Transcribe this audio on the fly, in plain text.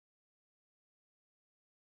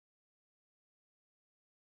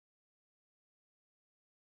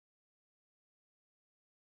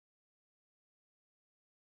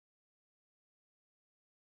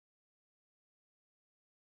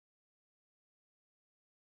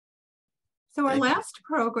So our last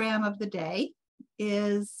program of the day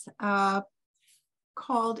is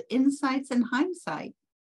called Insights and Hindsight.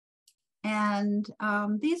 And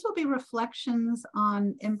these will be reflections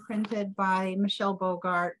on Imprinted by Michelle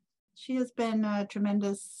Bogart. She has been a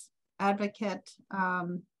tremendous advocate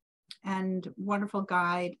and wonderful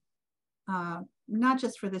guide, not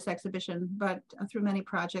just for this exhibition, but through many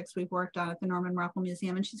projects we've worked on at the Norman Rockwell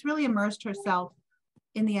Museum. And she's really immersed herself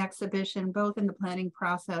in the exhibition, both in the planning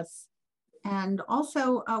process and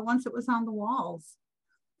also once it was on the walls.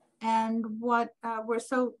 And what we're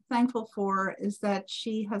so thankful for is that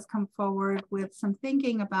she has come forward with some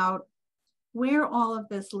thinking about where all of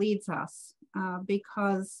this leads us,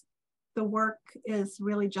 because the work is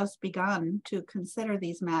really just begun to consider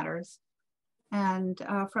these matters. And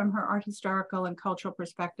from her art historical and cultural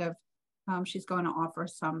perspective, she's going to offer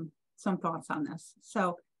some thoughts on this.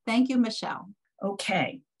 So thank you, Michelle.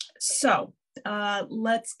 Okay, so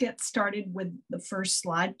let's get started with the first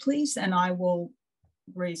slide, please. And I will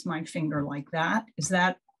raise my finger like that. Is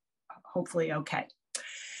that hopefully okay?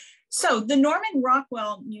 So the Norman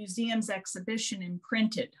Rockwell Museum's exhibition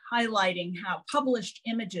Imprinted, highlighting how published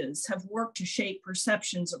images have worked to shape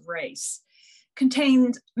perceptions of race,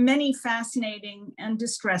 contained many fascinating and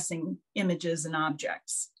distressing images and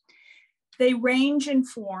objects. They range in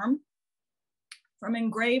form from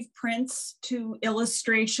engraved prints to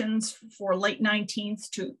illustrations for late 19th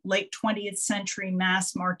to late 20th century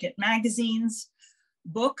mass market magazines,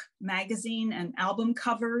 book, magazine, and album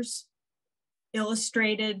covers,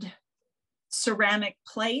 illustrated ceramic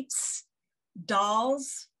plates,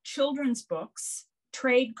 dolls, children's books,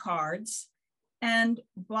 trade cards, and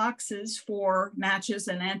boxes for matches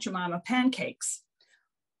and Aunt Jemima pancakes.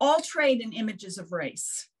 All trade in images of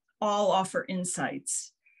race, all offer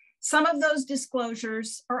insights. Some of those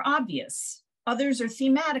disclosures are obvious, others are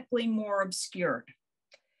thematically more obscured.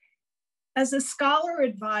 As a scholar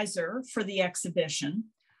advisor for the exhibition,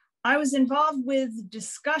 I was involved with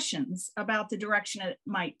discussions about the direction it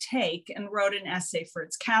might take and wrote an essay for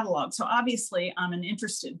its catalog. So obviously I'm an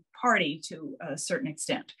interested party to a certain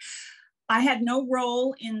extent. I had no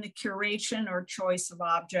role in the curation or choice of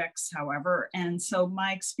objects, however, and so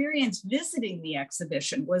my experience visiting the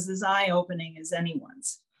exhibition was as eye-opening as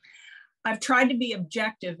anyone's. I've tried to be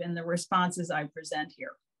objective in the responses I present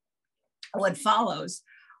here. What follows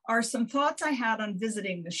are some thoughts I had on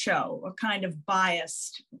visiting the show, a kind of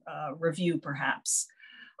biased review perhaps.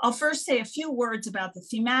 I'll first say a few words about the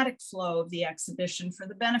thematic flow of the exhibition for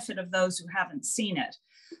the benefit of those who haven't seen it.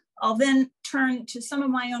 I'll then turn to some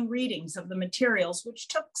of my own readings of the materials, which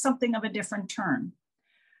took something of a different turn.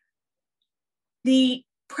 The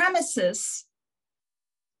premises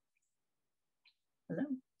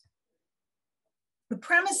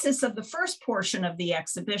of the first portion of the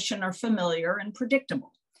exhibition are familiar and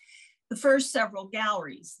predictable. The first several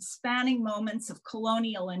galleries, spanning moments of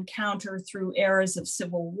colonial encounter through eras of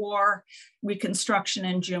Civil War, Reconstruction,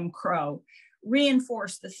 and Jim Crow,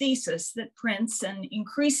 reinforce the thesis that prints and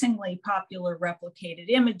increasingly popular replicated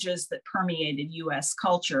images that permeated US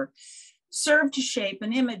culture served to shape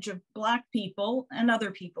an image of Black people and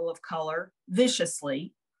other people of color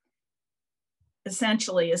viciously,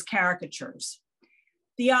 essentially as caricatures.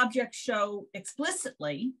 The objects show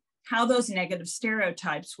explicitly how those negative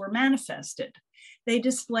stereotypes were manifested. They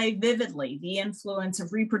display vividly the influence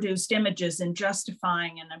of reproduced images in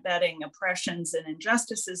justifying and abetting oppressions and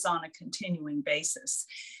injustices on a continuing basis.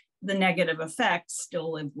 The negative effects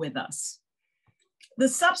still live with us. The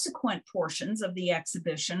subsequent portions of the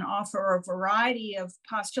exhibition offer a variety of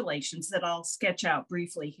postulations that I'll sketch out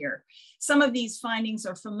briefly here. Some of these findings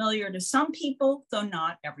are familiar to some people, though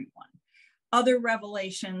not everyone. Other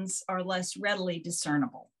revelations are less readily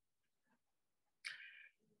discernible.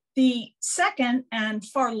 The second and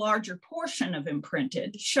far larger portion of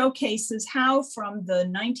Imprinted showcases how from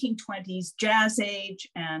the 1920s Jazz Age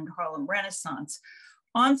and Harlem Renaissance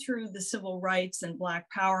on through the civil rights and Black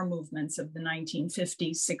power movements of the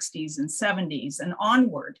 1950s, 60s, and 70s and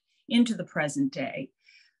onward into the present day,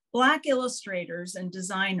 Black illustrators and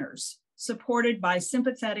designers supported by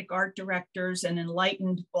sympathetic art directors and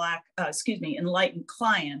enlightened enlightened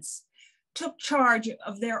clients took charge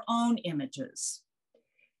of their own images.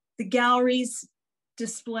 The galleries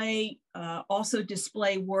also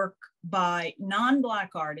display work by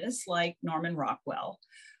non-Black artists like Norman Rockwell,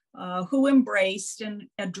 who embraced and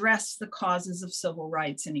addressed the causes of civil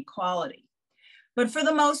rights and equality. But for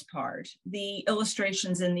the most part, the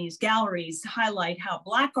illustrations in these galleries highlight how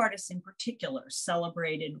Black artists in particular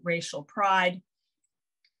celebrated racial pride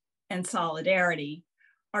and solidarity,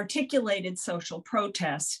 articulated social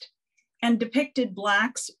protest, and depicted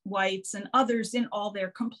Blacks, whites, and others in all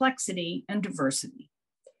their complexity and diversity.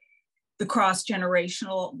 The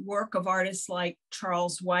cross-generational work of artists like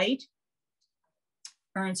Charles White,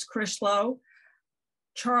 Ernst Critchlow,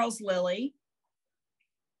 Charles Lilly,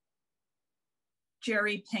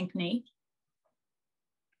 Jerry Pinkney,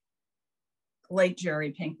 late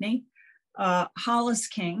Jerry Pinkney, Hollis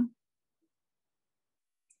King,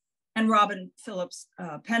 and Robin Phillips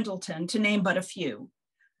Pendleton, to name but a few,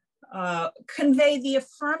 convey the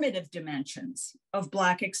affirmative dimensions of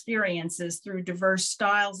Black experiences through diverse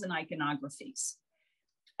styles and iconographies.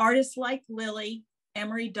 Artists like Lilly,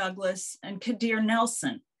 Emory Douglas, and Kadir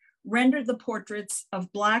Nelson rendered the portraits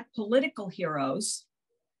of Black political heroes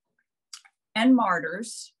and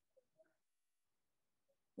martyrs,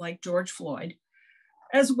 like George Floyd,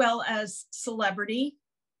 as well as celebrity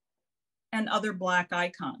and other Black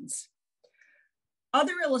icons.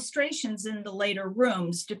 Other illustrations in the later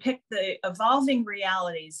rooms depict the evolving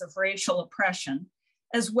realities of racial oppression,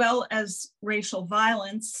 as well as racial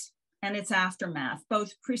violence and its aftermath,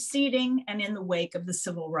 both preceding and in the wake of the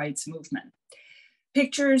civil rights movement.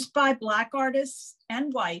 Pictures by Black artists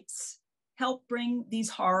and whites help bring these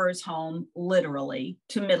horrors home, literally,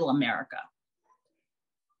 to Middle America.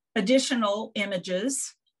 Additional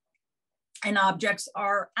images and objects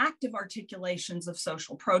are active articulations of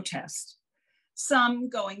social protest. Some,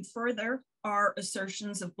 going further, are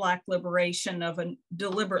assertions of Black liberation of a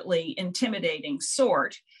deliberately intimidating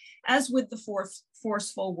sort, as with the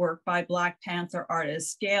forceful work by Black Panther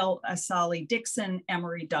artists Gail Asali Dixon,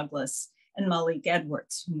 Emory Douglas, and Malik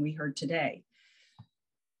Edwards, whom we heard today.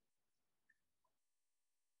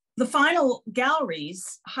 The final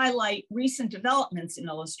galleries highlight recent developments in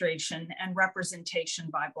illustration and representation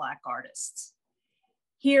by Black artists.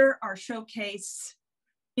 Here are showcased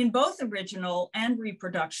in both original and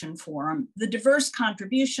reproduction form the diverse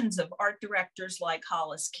contributions of art directors like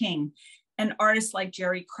Hollis King and artists like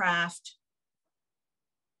Jerry Craft,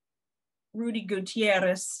 Rudy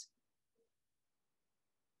Gutierrez,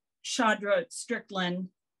 Shadra Strickland,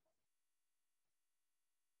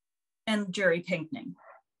 and Jerry Pinkney,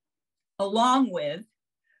 along with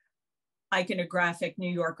iconographic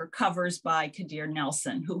New Yorker covers by Kadir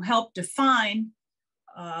Nelson, who helped define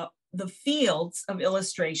the fields of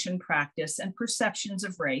illustration practice and perceptions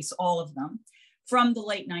of race, all of them, from the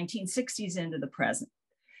late 1960s into the present.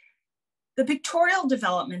 The pictorial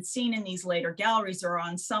developments seen in these later galleries are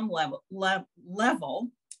on some level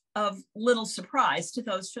of little surprise to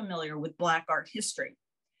those familiar with Black art history.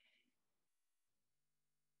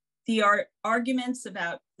 The arguments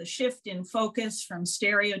about the shift in focus from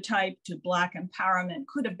stereotype to Black empowerment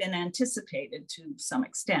could have been anticipated to some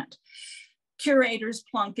extent. Curators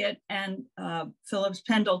Plunkett and Phillips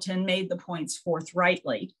Pendleton made the points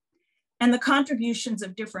forthrightly. And the contributions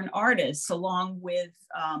of different artists, along with,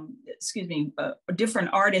 different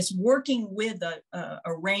artists working with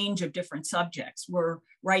a range of different subjects, were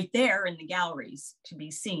right there in the galleries to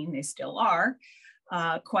be seen. They still are,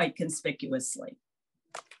 quite conspicuously.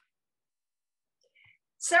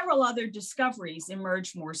 Several other discoveries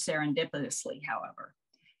emerged more serendipitously, however.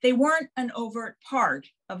 They weren't an overt part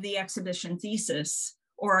of the exhibition thesis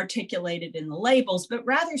or articulated in the labels, but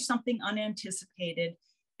rather something unanticipated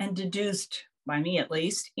and deduced, by me at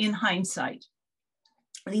least, in hindsight.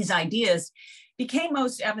 These ideas became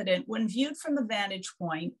most evident when viewed from the vantage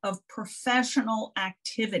point of professional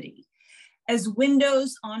activity as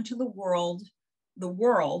windows onto the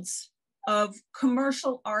worlds of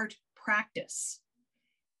commercial art practice.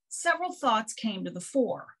 Several thoughts came to the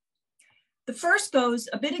fore. The first goes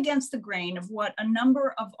a bit against the grain of what a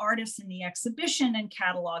number of artists in the exhibition and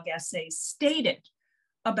catalog essays stated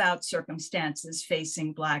about circumstances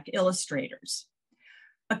facing Black illustrators.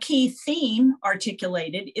 A key theme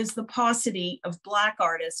articulated is the paucity of Black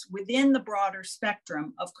artists within the broader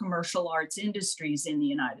spectrum of commercial arts industries in the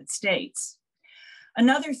United States.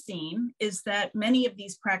 Another theme is that many of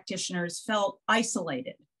these practitioners felt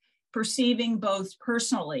isolated, perceiving both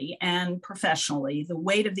personally and professionally the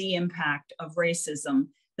weight of the impact of racism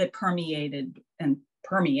that permeated and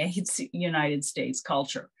permeates United States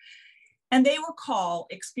culture. And they recall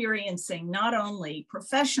experiencing not only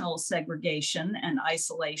professional segregation and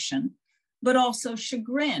isolation, but also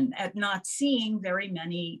chagrin at not seeing very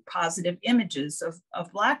many positive images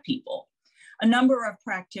of Black people. A number of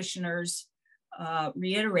practitioners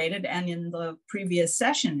reiterated, and in the previous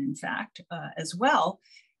session, in fact, as well,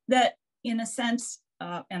 that in a sense,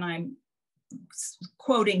 and I'm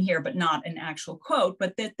quoting here, but not an actual quote,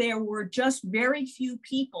 but that there were just very few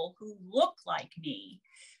people who look like me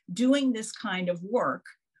doing this kind of work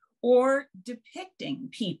or depicting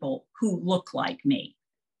people who look like me.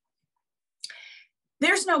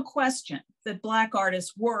 There's no question that Black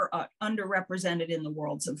artists were underrepresented in the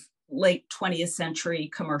worlds of late 20th century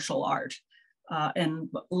commercial art. And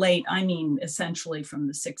late, I mean, essentially from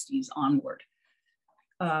the 60s onward.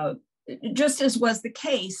 Just as was the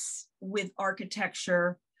case with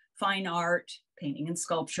architecture, fine art, painting and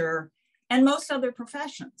sculpture, and most other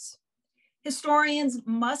professions. Historians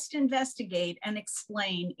must investigate and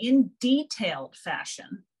explain in detailed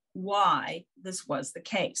fashion why this was the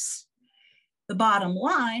case. The bottom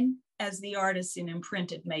line, as the artists in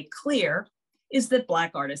Imprinted make clear, is that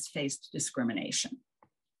Black artists faced discrimination.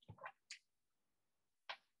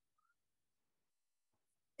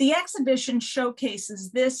 The exhibition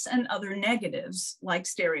showcases this and other negatives, like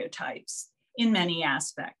stereotypes, in many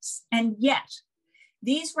aspects. And yet,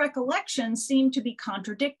 these recollections seem to be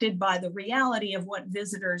contradicted by the reality of what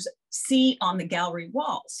visitors see on the gallery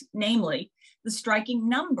walls, namely the striking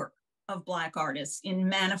number of Black artists in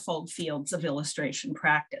manifold fields of illustration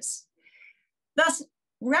practice. Thus,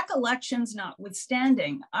 recollections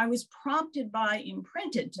notwithstanding, I was prompted by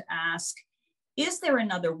Imprinted to ask, is there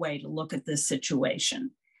another way to look at this situation?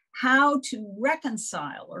 How to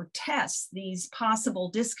reconcile or test these possible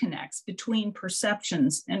disconnects between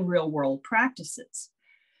perceptions and real-world practices?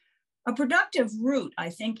 A productive route, I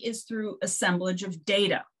think, is through assemblage of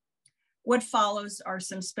data. What follows are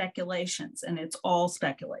some speculations, and it's all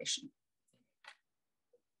speculation.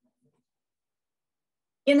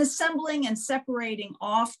 In assembling and separating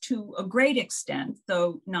off to a great extent,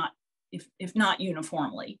 though not, if not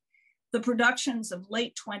uniformly, the productions of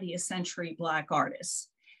late 20th century Black artists,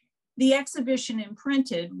 the exhibition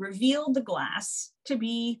Imprinted revealed the glass to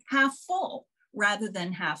be half full rather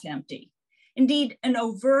than half empty. Indeed, an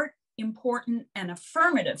overt, important, and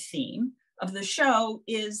affirmative theme of the show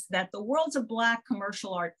is that the worlds of Black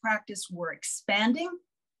commercial art practice were expanding,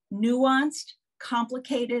 nuanced,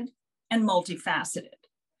 complicated, and multifaceted.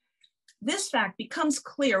 This fact becomes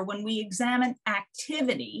clear when we examine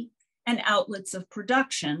activity and outlets of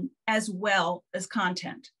production as well as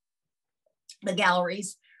content. The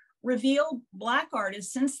galleries reveal Black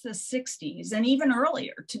artists since the 60s and even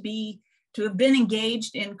earlier to have been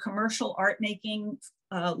engaged in commercial art making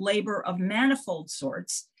labor of manifold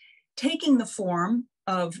sorts, taking the form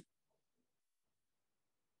of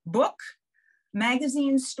book,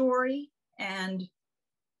 magazine story, and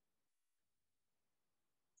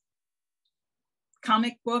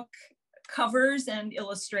comic book covers and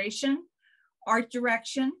illustration, art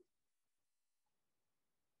direction,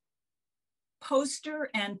 poster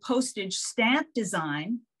and postage stamp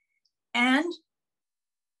design, and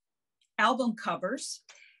album covers,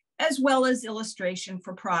 as well as illustration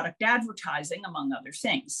for product advertising, among other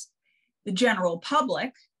things. The general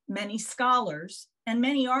public, many scholars, and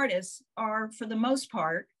many artists are, for the most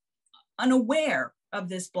part, unaware of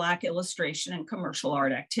this Black illustration and commercial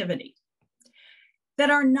art activity.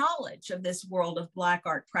 That our knowledge of this world of Black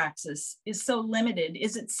art praxis is so limited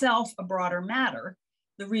is itself a broader matter,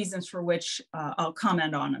 the reasons for which I'll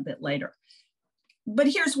comment on a bit later. But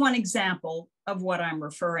here's one example of what I'm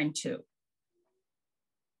referring to.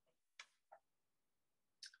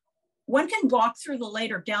 One can walk through the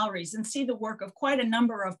later galleries and see the work of quite a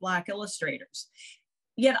number of Black illustrators.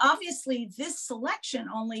 Yet obviously this selection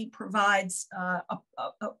only provides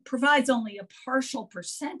only a partial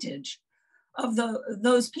percentage of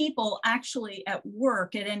those people actually at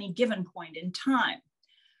work at any given point in time.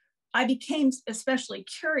 I became especially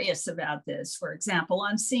curious about this, for example,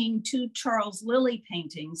 on seeing two Charles Lilly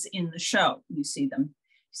paintings in the show. You see them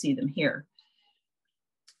here.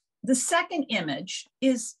 The second image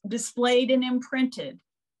is displayed and imprinted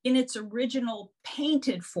in its original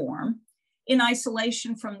painted form in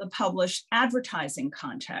isolation from the published advertising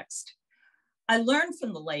context. I learned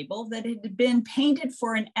from the label that it had been painted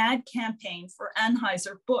for an ad campaign for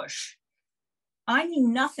Anheuser-Busch. I knew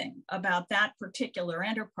nothing about that particular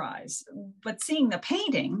enterprise, but seeing the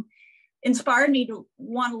painting inspired me to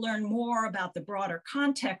want to learn more about the broader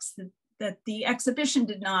context that the exhibition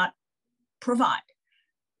did not provide.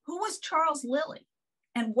 Who was Charles Lilly,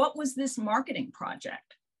 and what was this marketing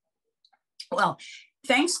project? Well,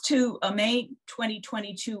 thanks to a May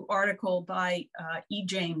 2022 article by E.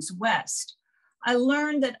 James West, I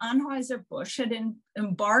learned that Anheuser-Busch had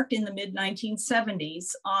embarked in the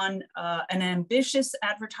mid-1970s on an ambitious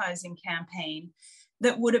advertising campaign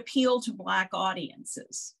that would appeal to Black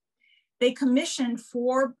audiences. They commissioned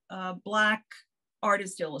 4 Black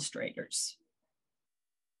artist illustrators.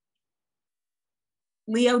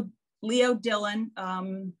 Leo Dillon,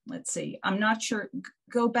 let's see, I'm not sure,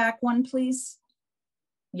 go back one, please.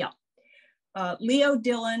 Yeah. Leo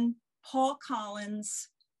Dillon, Paul Collins,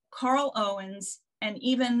 Carl Owens, and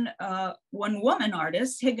even one woman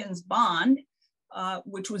artist, Higgins Bond,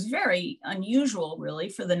 which was very unusual really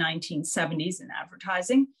for the 1970s in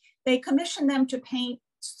advertising. They commissioned them to paint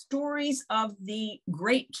stories of the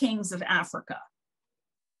great kings of Africa.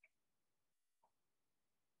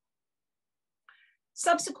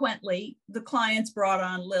 Subsequently, the clients brought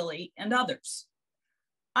on Lily and others.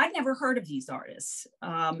 I'd never heard of these artists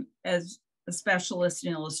as a specialist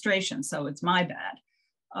in illustration, so it's my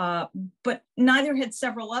bad. But neither had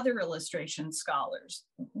several other illustration scholars.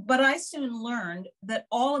 But I soon learned that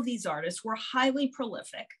all of these artists were highly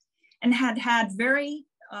prolific and had very,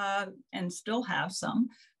 and still have some,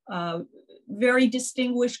 very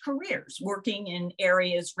distinguished careers, working in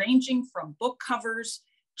areas ranging from book covers,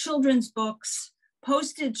 children's books,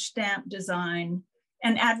 postage stamp design,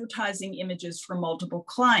 and advertising images for multiple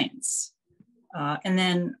clients. And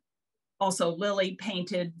then also Lily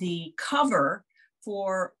painted the cover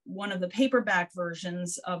for one of the paperback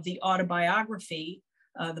versions of the autobiography,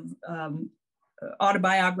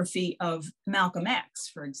 autobiography of Malcolm X,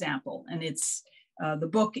 for example. And it's, the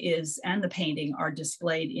book is, and the painting are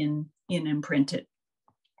displayed in Imprinted.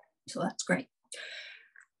 So that's great.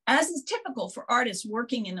 As is typical for artists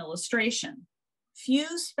working in illustration,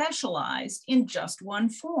 few specialized in just one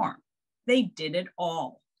form. They did it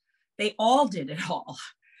all. They all did it all.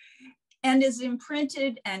 And as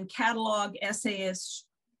Imprinted and catalog essayists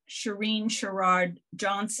Shireen Sherrard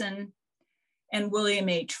Johnson and William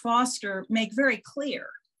H. Foster make very clear,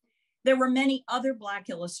 there were many other Black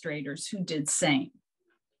illustrators who did same.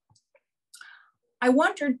 I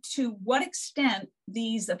wondered to what extent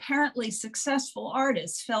these apparently successful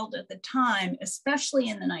artists felt at the time, especially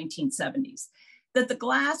in the 1970s, that the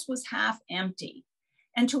glass was half empty,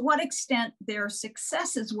 and to what extent their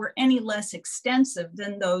successes were any less extensive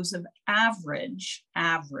than those of average,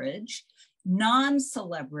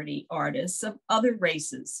 non-celebrity artists of other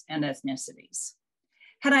races and ethnicities.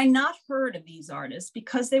 Had I not heard of these artists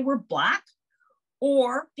because they were Black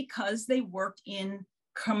or because they worked in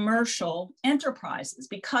commercial enterprises,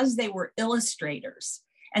 because they were illustrators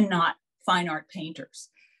and not fine art painters?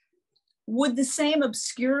 Would the same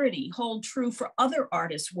obscurity hold true for other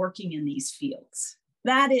artists working in these fields?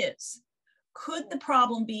 That is, could the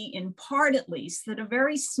problem be, in part at least, that a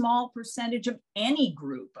very small percentage of any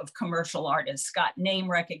group of commercial artists got name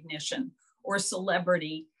recognition or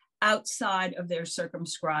celebrity outside of their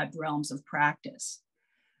circumscribed realms of practice?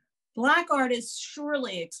 Black artists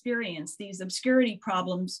surely experience these obscurity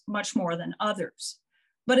problems much more than others.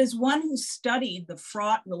 But as one who studied the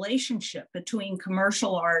fraught relationship between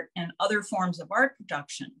commercial art and other forms of art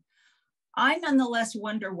production, I nonetheless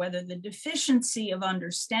wonder whether the deficiency of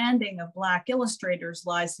understanding of Black illustrators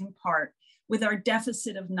lies in part with our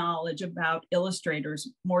deficit of knowledge about illustrators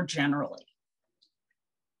more generally.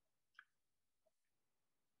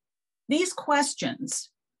 These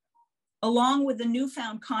questions, along with the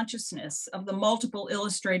newfound consciousness of the multiple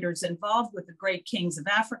illustrators involved with the Great Kings of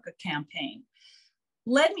Africa campaign,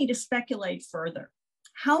 led me to speculate further.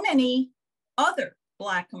 How many other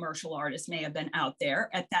Black commercial artists may have been out there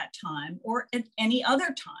at that time or at any other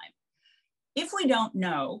time? If we don't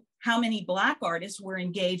know how many Black artists were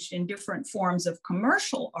engaged in different forms of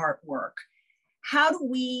commercial artwork, how do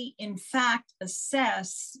we in fact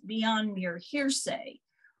assess beyond mere hearsay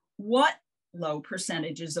what low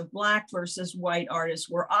percentages of Black versus white artists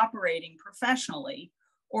were operating professionally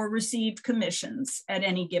or received commissions at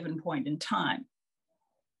any given point in time?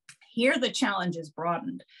 Here the challenge is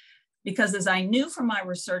broadened, because as I knew from my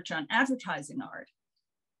research on advertising art,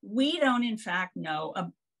 we don't in fact know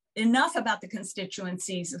enough about the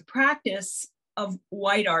constituencies of practice of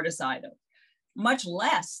white artists either, much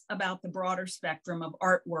less about the broader spectrum of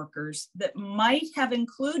art workers that might have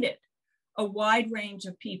included a wide range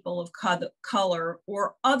of people of color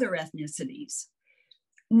or other ethnicities.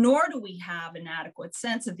 Nor do we have an adequate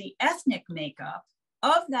sense of the ethnic makeup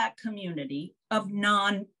of that community of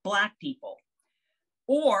non-Black people,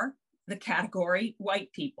 or the category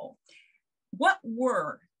white people. What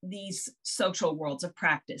were these social worlds of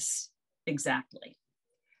practice exactly?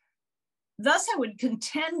 Thus, I would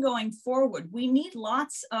contend going forward, we need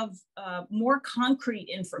lots of more concrete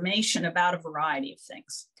information about a variety of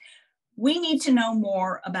things. We need to know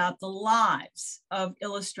more about the lives of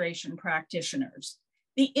illustration practitioners,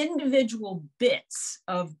 the individual bits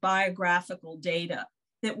of biographical data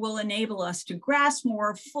that will enable us to grasp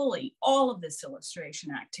more fully all of this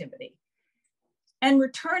illustration activity. And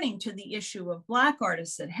returning to the issue of Black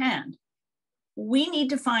artists at hand, we need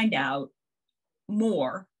to find out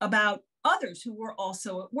more about others who were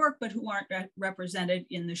also at work, but who aren't represented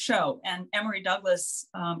in the show. And Emory Douglas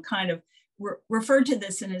kind of referred to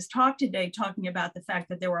this in his talk today, talking about the fact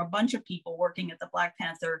that there were a bunch of people working at the Black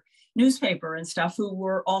Panther newspaper and stuff who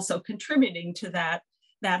were also contributing to that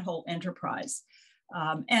whole enterprise.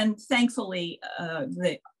 And thankfully,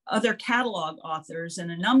 the other catalog authors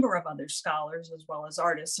and a number of other scholars, as well as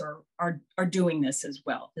artists, are doing this as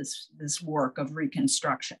well, this work of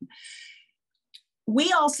reconstruction.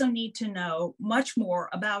 We also need to know much more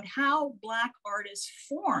about how Black artists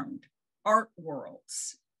formed art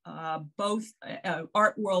worlds, both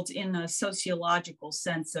art worlds in a sociological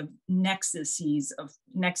sense of nexuses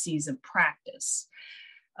of practice.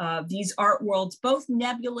 These art worlds, both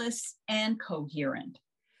nebulous and coherent.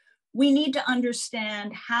 We need to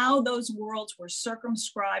understand how those worlds were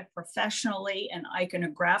circumscribed professionally and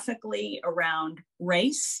iconographically around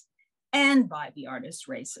race and by the artists'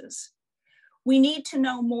 races. We need to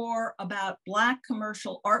know more about Black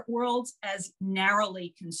commercial art worlds as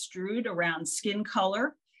narrowly construed around skin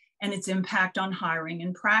color and its impact on hiring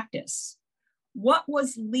and practice. What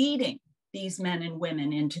was leading these men and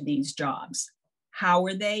women into these jobs? How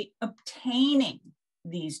were they obtaining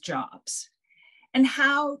these jobs? And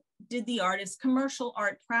how did the artists' commercial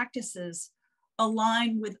art practices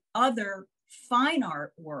align with other fine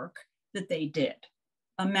art work that they did?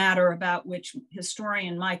 A matter about which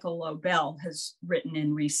historian Michael Lobel has written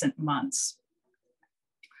in recent months.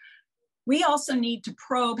 We also need to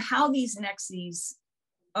probe how these nexes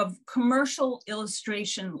of commercial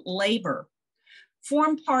illustration labor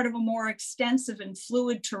form part of a more extensive and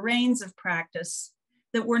fluid terrains of practice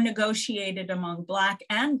that were negotiated among Black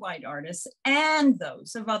and white artists and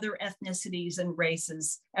those of other ethnicities and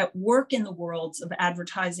races at work in the worlds of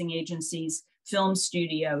advertising agencies, film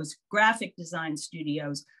studios, graphic design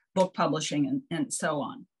studios, book publishing, and so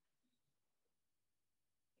on.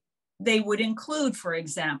 They would include, for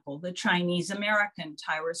example, the Chinese-American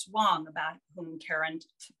Tyrus Wang, about whom Karen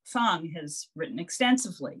Fang has written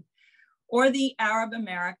extensively, or the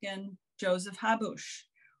Arab-American Joseph Habush,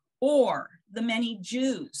 or the many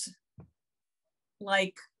Jews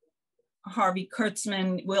like Harvey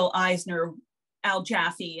Kurtzman, Will Eisner, Al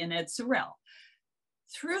Jaffe, and Ed Sorel.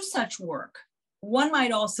 Through such work, one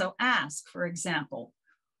might also ask, for example,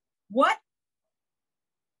 what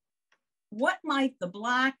might the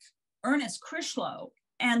Black Ernest Critchlow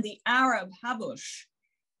and the Arab Habush,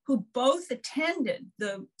 who both attended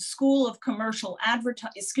the School of Commercial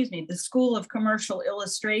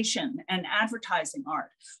Illustration and Advertising Art,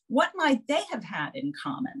 what might they have had in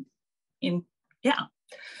common? The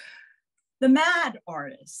mad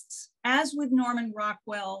artists, as with Norman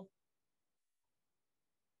Rockwell,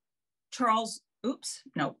 go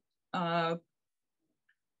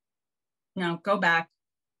back.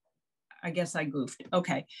 I guess I goofed.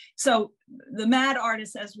 Okay, so the mad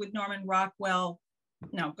artists, as with Norman Rockwell,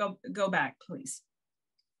 go back, please.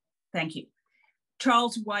 Thank you.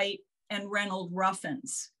 Charles White and Reynold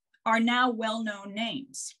Ruffins are now well-known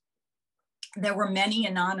names. There were many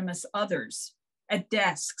anonymous others at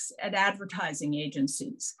desks at advertising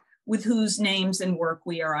agencies with whose names and work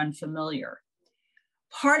we are unfamiliar.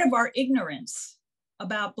 Part of our ignorance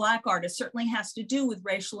about Black artists certainly has to do with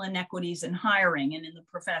racial inequities in hiring and in the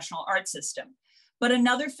professional art system. But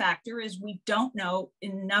another factor is we don't know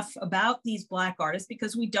enough about these Black artists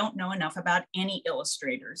because we don't know enough about any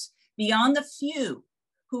illustrators beyond the few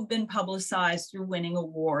who've been publicized through winning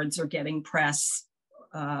awards or getting press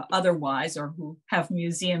otherwise, or who have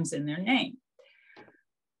museums in their name.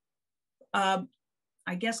 I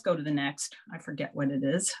guess go to the next. I forget what it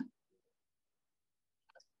is.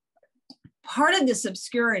 Part of this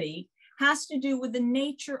obscurity has to do with the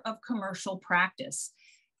nature of commercial practice.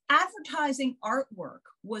 Advertising artwork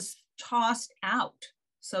was tossed out.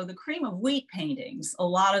 So the cream of wheat paintings, a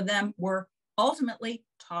lot of them were ultimately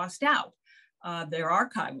tossed out. Their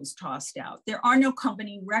archive was tossed out. There are no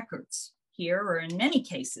company records here, or in many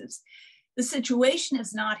cases. The situation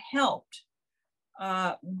is not helped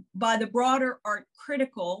by the broader art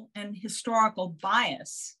critical and historical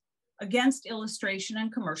bias against illustration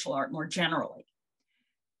and commercial art more generally.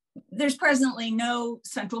 There's presently no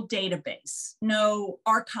central database, no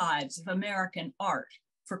archives of American art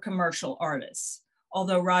for commercial artists,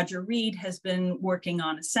 although Roger Reed has been working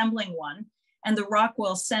on assembling one, and the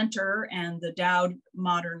Rockwell Center and the Dowd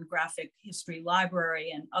Modern Graphic History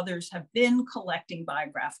Library and others have been collecting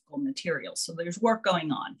biographical materials. So there's work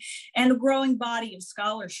going on. And a growing body of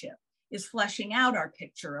scholarship is fleshing out our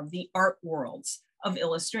picture of the art worlds of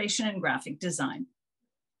illustration and graphic design.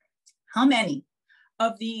 How many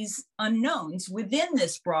of these unknowns within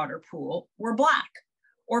this broader pool were Black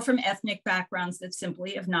or from ethnic backgrounds that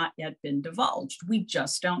simply have not yet been divulged? We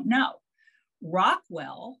just don't know.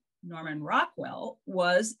 Rockwell Norman Rockwell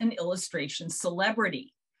was an illustration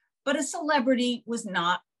celebrity, but a celebrity was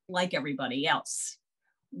not like everybody else.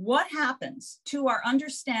 What happens to our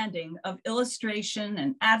understanding of illustration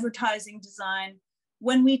and advertising design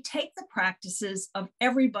when we take the practices of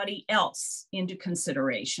everybody else into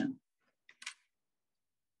consideration?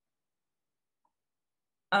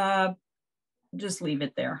 Just leave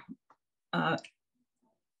it there.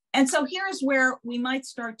 And so here's where we might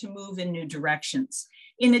start to move in new directions.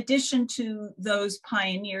 In addition to those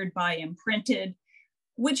pioneered by Imprinted,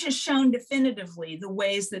 which has shown definitively the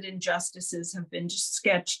ways that injustices have been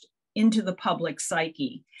sketched into the public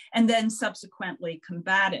psyche and then subsequently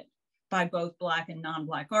combated by both Black and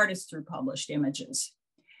non-Black artists through published images.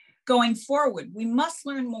 Going forward, we must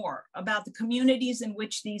learn more about the communities in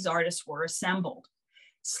which these artists were assembled.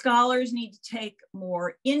 Scholars need to take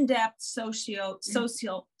more in-depth social,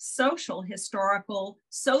 historical,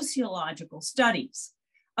 sociological studies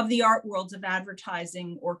of the art worlds of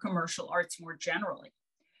advertising or commercial arts more generally.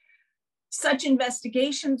 Such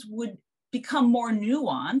investigations would become more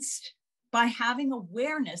nuanced by having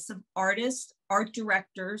awareness of artists, art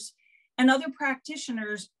directors, and other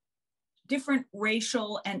practitioners, different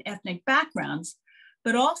racial and ethnic backgrounds,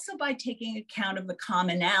 but also by taking account of the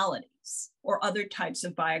commonalities or other types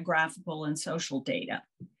of biographical and social data.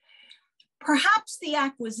 Perhaps the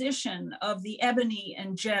acquisition of the Ebony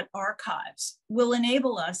and Jet archives will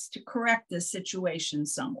enable us to correct this situation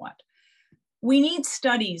somewhat. We need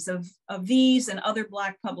studies of these and other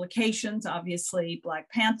Black publications, obviously Black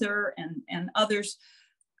Panther and others,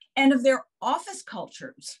 and of their office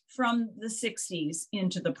cultures from the 60s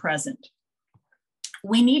into the present.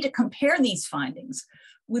 We need to compare these findings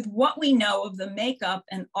with what we know of the makeup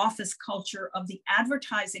and office culture of the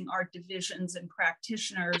advertising art divisions and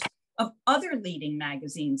practitioners of other leading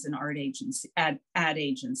magazines and art ad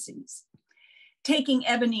agencies. Taking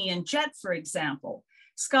Ebony and Jet, for example,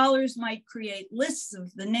 scholars might create lists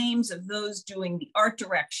of the names of those doing the art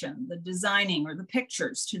direction, the designing, or the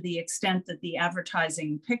pictures to the extent that the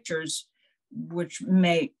advertising pictures, which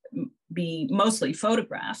may be mostly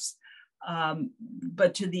photographs,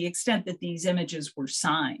 but to the extent that these images were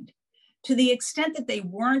signed. To the extent that they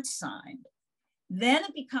weren't signed, then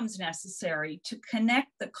it becomes necessary to connect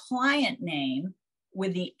the client name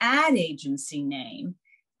with the ad agency name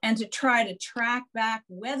and to try to track back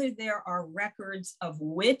whether there are records of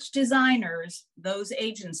which designers those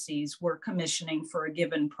agencies were commissioning for a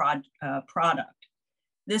given product.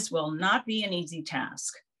 This will not be an easy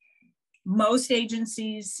task. Most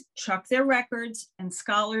agencies chuck their records, and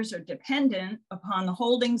scholars are dependent upon the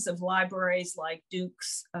holdings of libraries like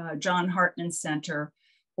Duke's John Hartman Center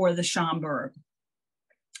or the Schomburg.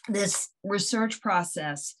 This research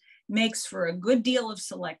process makes for a good deal of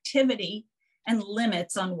selectivity and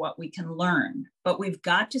limits on what we can learn, but we've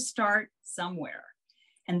got to start somewhere,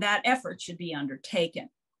 and that effort should be undertaken.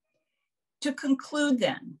 To conclude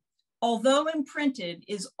then, although Imprinted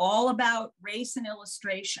is all about race and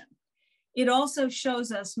illustration, it also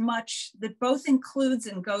shows us much that both includes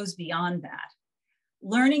and goes beyond that.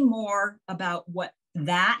 Learning more about what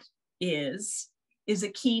that is a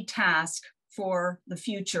key task for the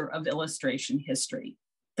future of illustration history.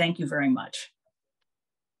 Thank you very much.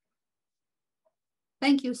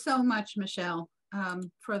 Thank you so much, Michelle,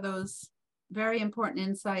 for those very important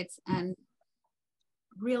insights and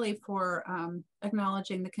really for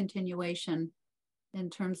acknowledging the continuation in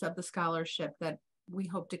terms of the scholarship that we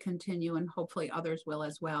hope to continue, and hopefully others will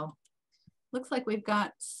as well. Looks like we've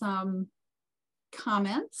got some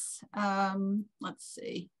comments. Let's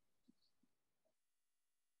see.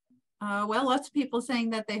 Well, lots of people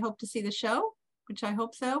saying that they hope to see the show, which I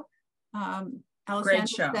hope so.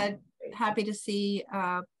 Alessandra said, happy to see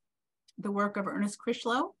the work of Ernest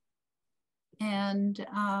Critchlow. And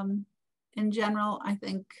in general, I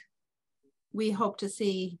think we hope to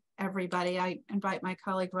see everybody. I invite my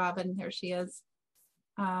colleague Robin, here she is.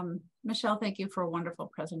 Michelle, thank you for a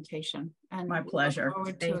wonderful presentation. And my pleasure. Look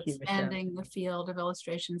forward to expanding the field of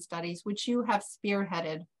illustration studies, which you have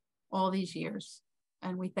spearheaded all these years.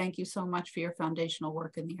 And we thank you so much for your foundational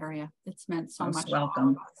work in the area. It's meant so much.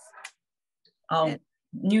 Welcome. I'll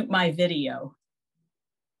mute my video.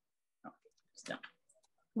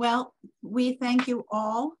 Well, we thank you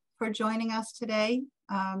all for joining us today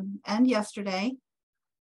and yesterday.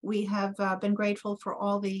 We have been grateful for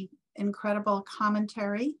all the incredible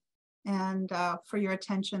commentary and for your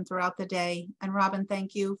attention throughout the day. And Robin,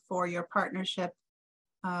 thank you for your partnership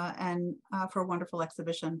and for a wonderful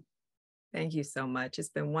exhibition. Thank you so much. It's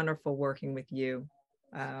been wonderful working with you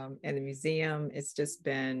and the museum. It's just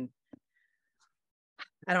been,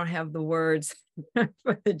 I don't have the words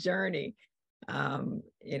for the journey.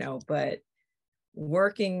 you know, but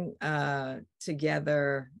working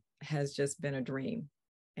together has just been a dream.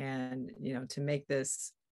 And, you know, to make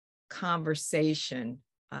this conversation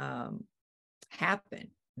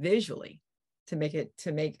happen visually, to make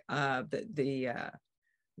the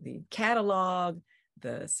catalog,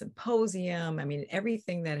 the symposium, I mean,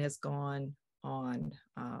 everything that has gone on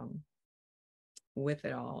with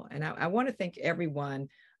it all. And I want to thank everyone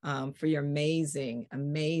for your amazing,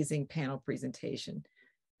 amazing panel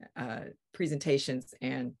presentations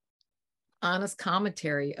and honest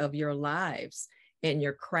commentary of your lives and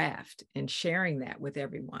your craft and sharing that with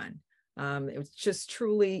everyone. It was just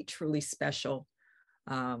truly, truly special.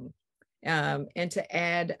 And to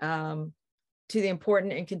add to the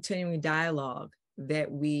important and continuing dialogue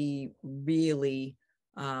that we really,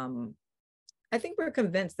 I think we're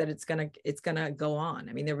convinced that it's gonna go on.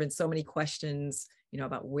 I mean, there have been so many questions, you know,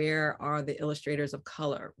 about where are the illustrators of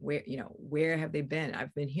color? Where have they been?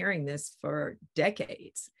 I've been hearing this for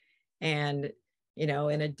decades. And, you know,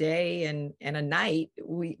 in a day and a night,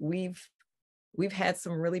 we've had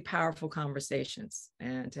some really powerful conversations,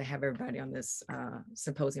 and to have everybody on this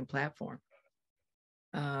symposium platform.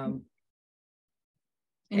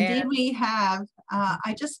 Indeed, we have.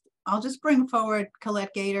 I'll just bring forward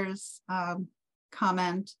Colette Gator's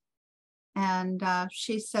comment, and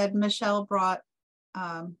she said Michelle brought,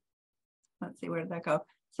 let's see, where did that go?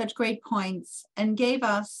 Such great points, and gave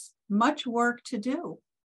us much work to do.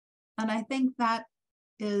 And I think that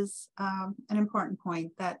is an important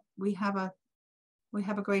point, that we have a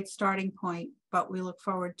great starting point, but we look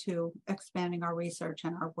forward to expanding our research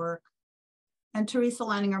and our work. And Teresa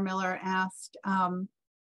Leininger Miller asked,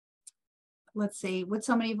 let's see, with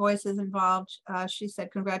so many voices involved, she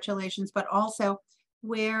said, congratulations, but also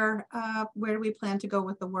where do we plan to go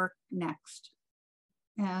with the work next?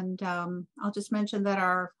 And I'll just mention that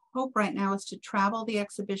our hope right now is to travel the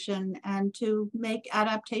exhibition and to make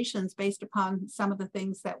adaptations based upon some of the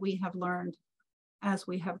things that we have learned as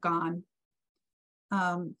we have gone.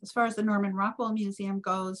 As far as the Norman Rockwell Museum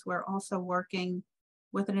goes, we're also working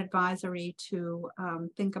with an advisory to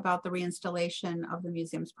think about the reinstallation of the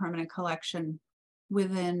museum's permanent collection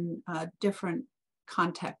within different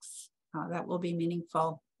contexts that will be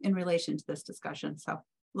meaningful in relation to this discussion. So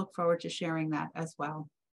look forward to sharing that as well.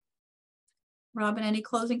 Robin, any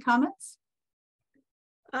closing comments?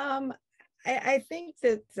 I think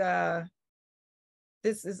that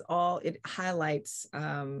this is all, it highlights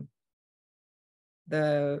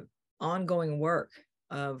the ongoing work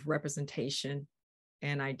of representation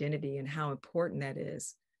and identity, and how important that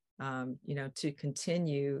is, you know, to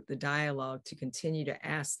continue the dialogue, to continue to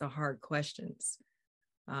ask the hard questions.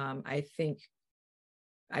 I think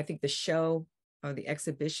the show or the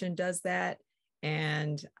exhibition does that,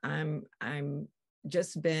 and I'm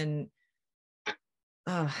just been,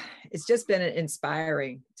 it's just been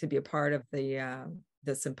inspiring to be a part of the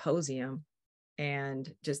symposium,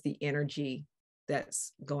 and just the energy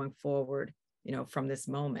that's going forward, you know, from this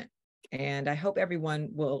moment. And I hope everyone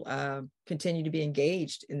will continue to be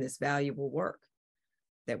engaged in this valuable work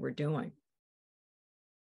that we're doing.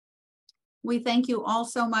 We thank you all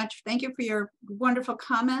so much. Thank you for your wonderful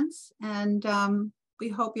comments, and we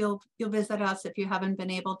hope you'll visit us if you haven't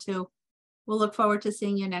been able to. We'll look forward to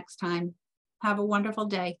seeing you next time. Have a wonderful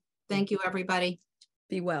day. Thank you, everybody.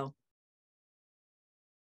 Be well.